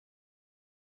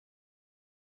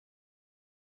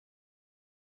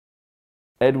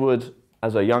Edward,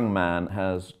 as a young man,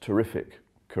 has terrific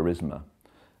charisma,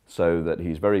 so that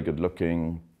he's very good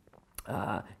looking,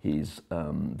 he's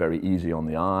very easy on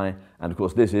the eye, and of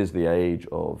course this is the age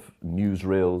of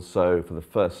newsreels, so for the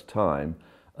first time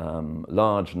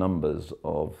large numbers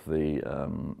of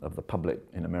the public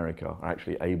in America are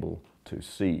actually able to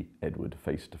see Edward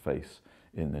face to face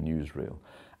in the newsreel,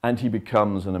 and he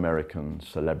becomes an American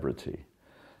celebrity.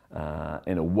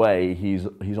 In a way, he's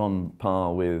on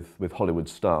par with Hollywood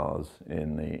stars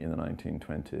in the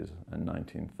 1920s and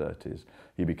 1930s.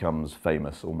 He becomes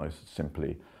famous almost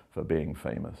simply for being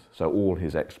famous. So all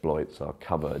his exploits are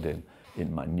covered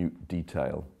in minute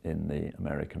detail in the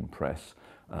American press.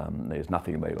 There's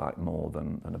nothing they like more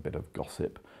than a bit of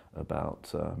gossip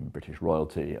about British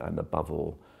royalty, and above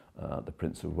all the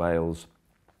Prince of Wales.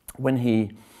 When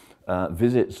he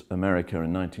visits America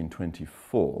in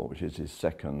 1924, which is his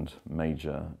second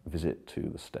major visit to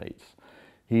the States,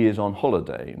 he is on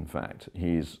holiday, in fact.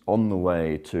 He's on the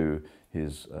way to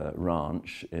his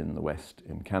ranch in the West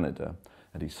in Canada,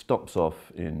 and he stops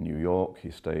off in New York.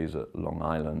 He stays at Long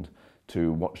Island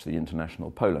to watch the international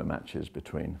polo matches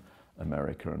between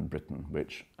America and Britain,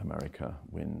 which America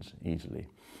wins easily.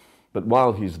 But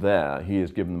while he's there, he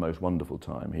is given the most wonderful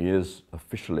time. He is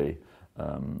officially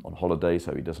on holiday,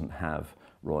 so he doesn't have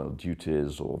royal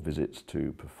duties or visits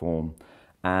to perform,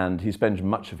 and he spends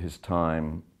much of his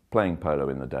time playing polo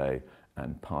in the day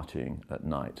and partying at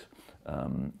night,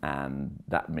 and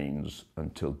that means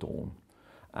until dawn.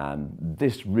 And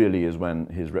this really is when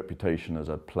his reputation as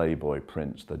a playboy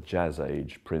prince, the jazz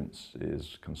age prince,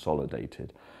 is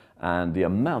consolidated, and the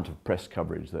amount of press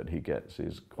coverage that he gets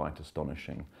is quite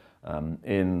astonishing.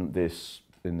 In this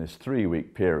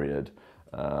 3-week period,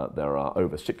 there are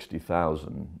over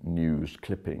 60,000 news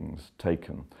clippings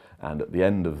taken, and at the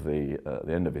end of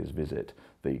his visit,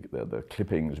 the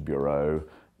clippings bureau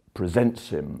presents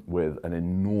him with an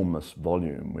enormous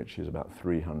volume, which is about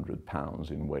 300 pounds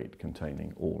in weight,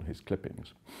 containing all his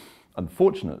clippings.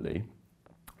 Unfortunately,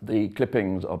 the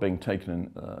clippings are being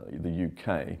taken in the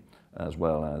UK as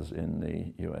well as in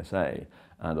the USA,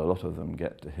 and a lot of them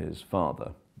get to his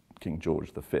father, King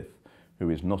George V, who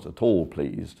is not at all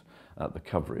pleased at the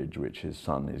coverage which his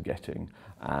son is getting,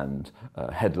 and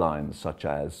headlines such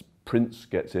as "Prince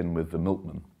gets in with the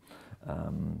milkman."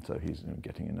 So he's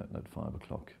getting in at 5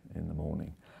 o'clock in the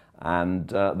morning. And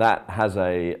that has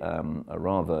a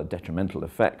rather detrimental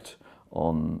effect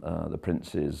on the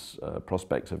prince's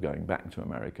prospects of going back to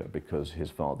America, because his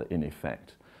father, in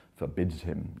effect, forbids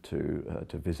him to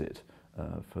visit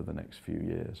for the next few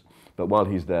years. But while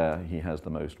he's there, he has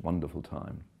the most wonderful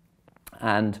time.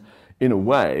 And in a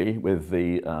way, with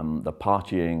the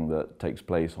partying that takes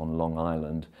place on Long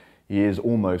Island, he is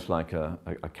almost like a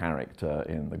character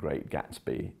in The Great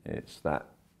Gatsby. It's that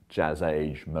jazz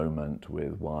age moment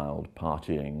with wild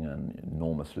partying and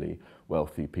enormously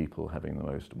wealthy people having the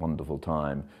most wonderful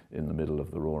time in the middle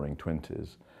of the Roaring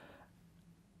 '20s.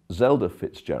 Zelda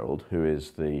Fitzgerald, who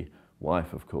is the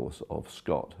wife, of course, of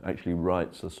Scott, actually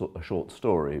writes a short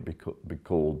story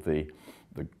called The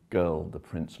Girl the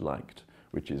Prince Liked,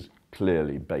 which is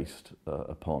clearly based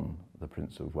upon the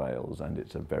Prince of Wales, and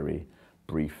it's a very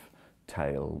brief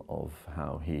tale of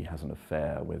how he has an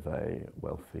affair with a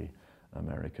wealthy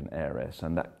American heiress,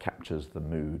 and that captures the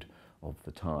mood of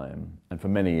the time. And for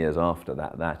many years after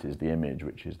that, that is the image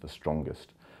which is the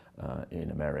strongest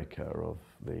in America of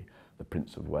the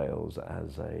Prince of Wales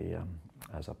as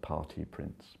a party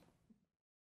prince.